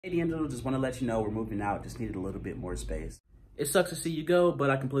Hey, DeAngelo, just want to let you know we're moving out. Just needed a little bit more space. It sucks to see you go,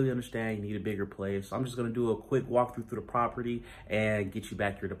 but I completely understand you need a bigger place. So I'm just going to do a quick walkthrough through the property and get you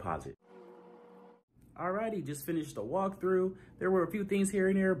back your deposit. Alrighty, just finished the walkthrough. There were a few things here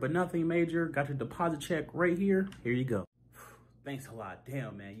and there, but nothing major. Got your deposit check right here. Here you go. Thanks a lot.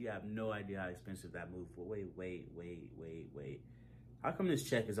 Damn, man, you have no idea how expensive that move was. Wait. How come this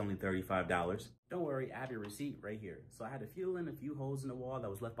check is only $35? Don't worry, I have your receipt right here. So I had to fill in a few holes in the wall that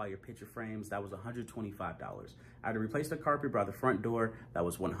was left by your picture frames. That was $125. I had to replace the carpet by the front door. That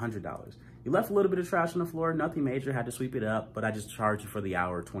was $100. You left a little bit of trash on the floor, nothing major, had to sweep it up, but I just charged you for the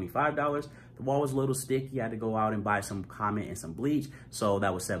hour $25. The wall was a little sticky. I had to go out and buy some cement and some bleach. So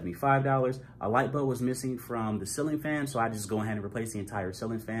that was $75. A light bulb was missing from the ceiling fan. So I just go ahead and replace the entire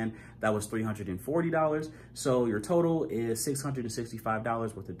ceiling fan. That was $340. So your total is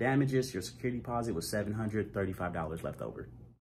 $665 worth of damages. Your security deposit was $735 left over.